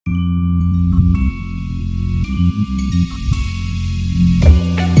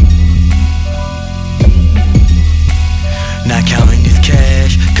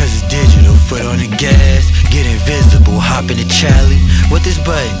on the gas, get invisible, hop in the Charlie. What this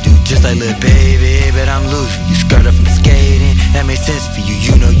button do? Just like little baby, but I'm losing. You skirt up from skating, that makes sense for you,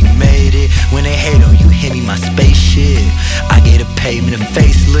 you know you made it. When they hate on you, hit me my spaceship. I get a pavement, a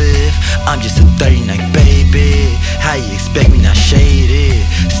facelift. I'm just a 39 baby. How you expect me not shaded?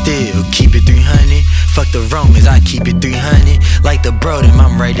 Still keep it 300. Fuck the Romans, I keep it 300. Like the Brodem,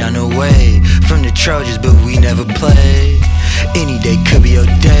 I'm right down the way from the Trojans, but we never play. Any day could be your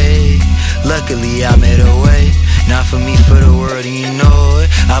day. Luckily I made a way. Not for me, for the world, and you know it.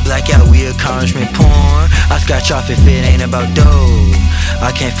 I black out, we accomplishment porn. I scratch off if it ain't about dough.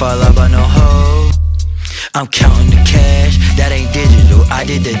 I can't fall out by no hoe. I'm counting the cash, that ain't digital. I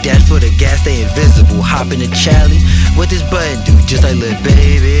did the dash for the gas, they invisible. Hop in the Charlie, what this button do? Just like little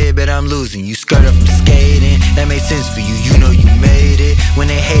baby, but I'm losing. You skirt up from skating, that makes sense for you, you know you made it. When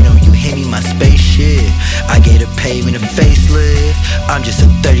they hate on you, hit me my spaceship. I get a pavement, a facelift. I'm just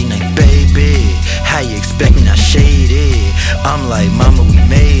a 39 baby. How you expect me not shaded? I'm like, mama, we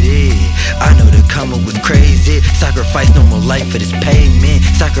made it. I know the come up was crazy. Sacrifice, no more life for this payment.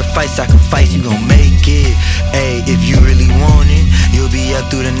 Sacrifice, sacrifice, you gon' make it. Ayy, if you really want it, you'll be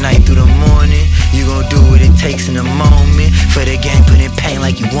up through the night, through the morning. You gon' do what it takes in the moment. For the game, put in pain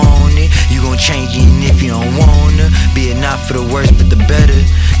like you want it. You gon' change even if you don't wanna. Be it not for the worse, but the better.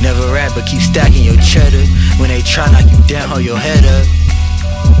 Never rap, but keep stacking your cheddar. When they try knock you down, hold your head up.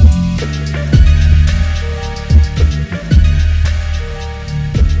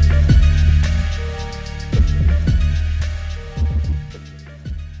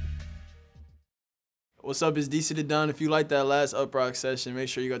 What's up, it's DC the Don. If you like that last UPROXX session, make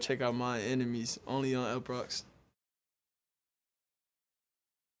sure you go check out My Enemies, only on UPROXX.